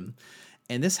Sullivan.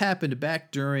 And this happened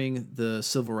back during the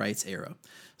Civil Rights era.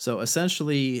 So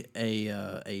essentially,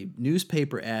 a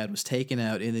newspaper ad was taken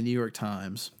out in the New York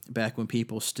Times back when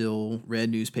people still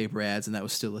read newspaper ads, and that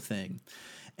was still a thing.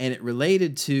 And it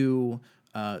related to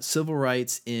civil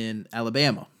rights in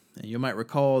Alabama. And you might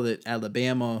recall that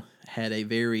Alabama had a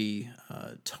very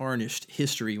tarnished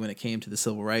history when it came to the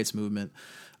civil rights movement.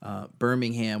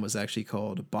 Birmingham was actually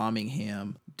called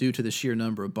Bombingham due to the sheer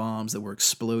number of bombs that were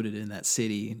exploded in that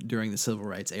city during the civil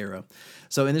rights era.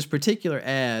 So in this particular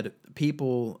ad,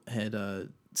 people had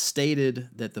stated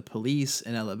that the police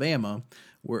in Alabama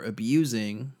were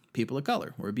abusing people of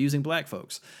color, were abusing black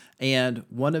folks. And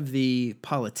one of the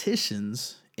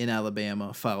politicians in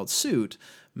Alabama filed suit,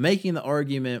 making the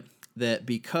argument that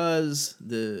because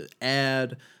the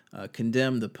ad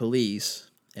condemned the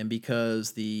police and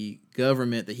because the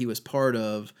government that he was part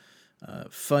of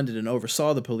funded and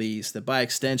oversaw the police, that by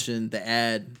extension the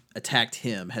ad attacked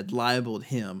him, had libeled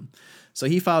him. So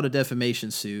he filed a defamation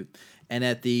suit, and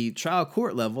at the trial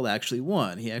court level actually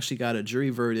won. He actually got a jury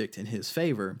verdict in his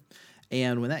favor.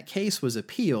 And when that case was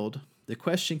appealed, the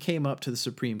question came up to the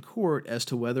Supreme Court as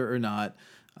to whether or not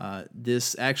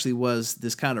this actually was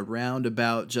this kind of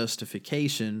roundabout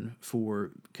justification for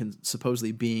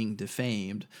supposedly being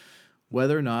defamed,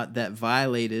 whether or not that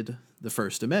violated the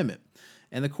First Amendment.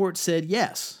 And the court said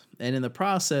yes, and in the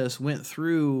process went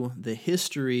through the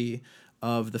history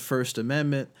of the First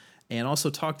Amendment and also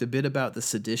talked a bit about the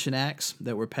sedition acts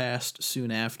that were passed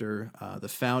soon after the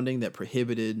founding that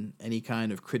prohibited any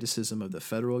kind of criticism of the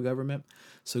federal government.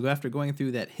 So after going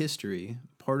through that history,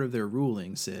 part of their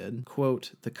ruling said,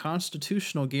 quote, "The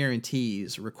constitutional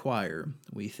guarantees require,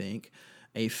 we think,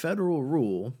 a federal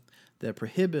rule that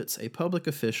prohibits a public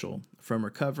official from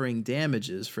recovering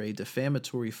damages for a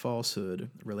defamatory falsehood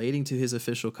relating to his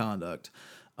official conduct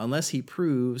unless he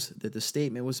proves that the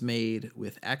statement was made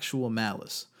with actual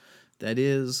malice, that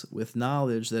is, with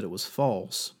knowledge that it was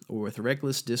false or with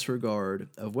reckless disregard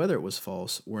of whether it was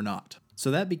false or not."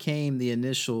 So that became the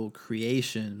initial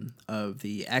creation of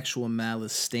the actual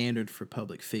malice standard for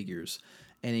public figures.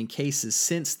 And in cases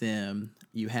since then,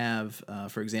 you have,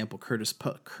 for example, Curtis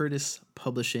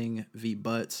Publishing v.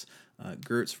 Butts,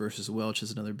 Gertz versus Welch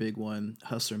is another big one,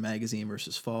 Hustler Magazine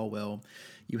versus Falwell.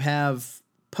 You have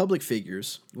public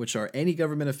figures, which are any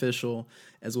government official,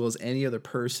 as well as any other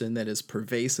person that is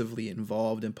pervasively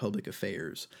involved in public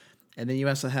affairs. And then you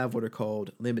also have what are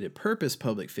called limited purpose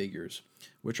public figures,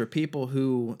 which are people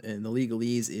who, in the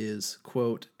legalese is,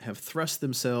 quote, "have thrust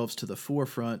themselves to the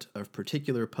forefront of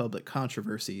particular public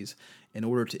controversies in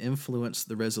order to influence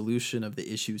the resolution of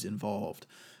the issues involved."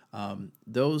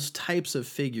 Those types of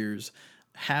figures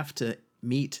have to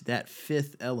meet that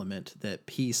fifth element, that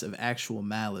piece of actual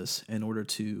malice, in order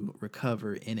to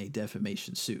recover in a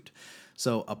defamation suit.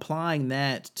 So applying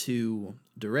that to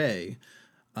DeRay,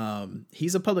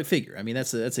 he's a public figure. I mean,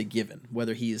 that's a given.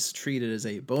 Whether he is treated as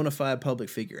a bona fide public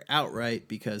figure outright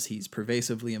because he's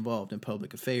pervasively involved in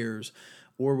public affairs,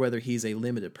 or whether he's a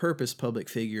limited purpose public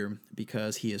figure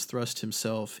because he has thrust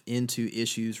himself into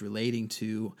issues relating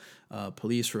to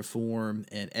police reform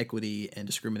and equity and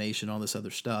discrimination, all this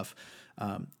other stuff.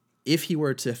 If he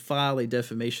were to file a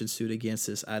defamation suit against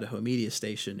this Idaho media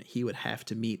station, he would have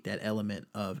to meet that element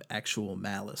of actual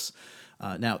malice.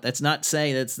 Now, that's not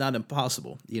saying that's not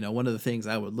impossible. You know, one of the things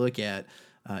I would look at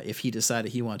if he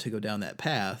decided he wanted to go down that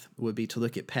path would be to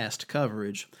look at past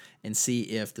coverage and see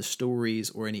if the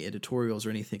stories or any editorials or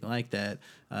anything like that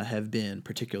have been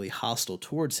particularly hostile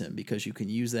towards him, because you can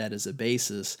use that as a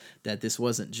basis that this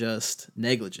wasn't just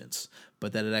negligence,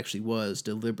 but that it actually was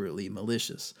deliberately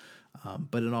malicious.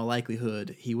 But in all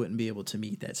likelihood, he wouldn't be able to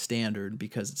meet that standard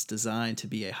because it's designed to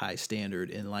be a high standard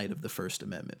in light of the First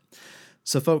Amendment.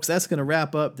 So, folks, that's going to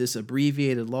wrap up this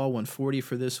abbreviated Law 140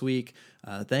 for this week.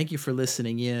 Thank you for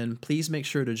listening in. Please make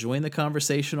sure to join the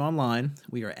conversation online.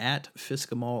 We are at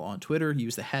Fiscamall on Twitter.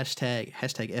 Use the hashtag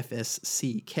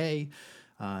FSCK.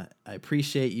 I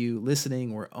appreciate you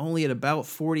listening. We're only at about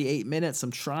 48 minutes.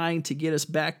 I'm trying to get us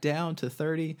back down to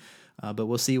 30, but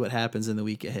we'll see what happens in the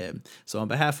week ahead. So on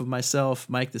behalf of myself,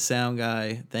 Mike the Sound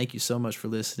Guy, thank you so much for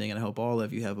listening, and I hope all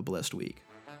of you have a blessed week.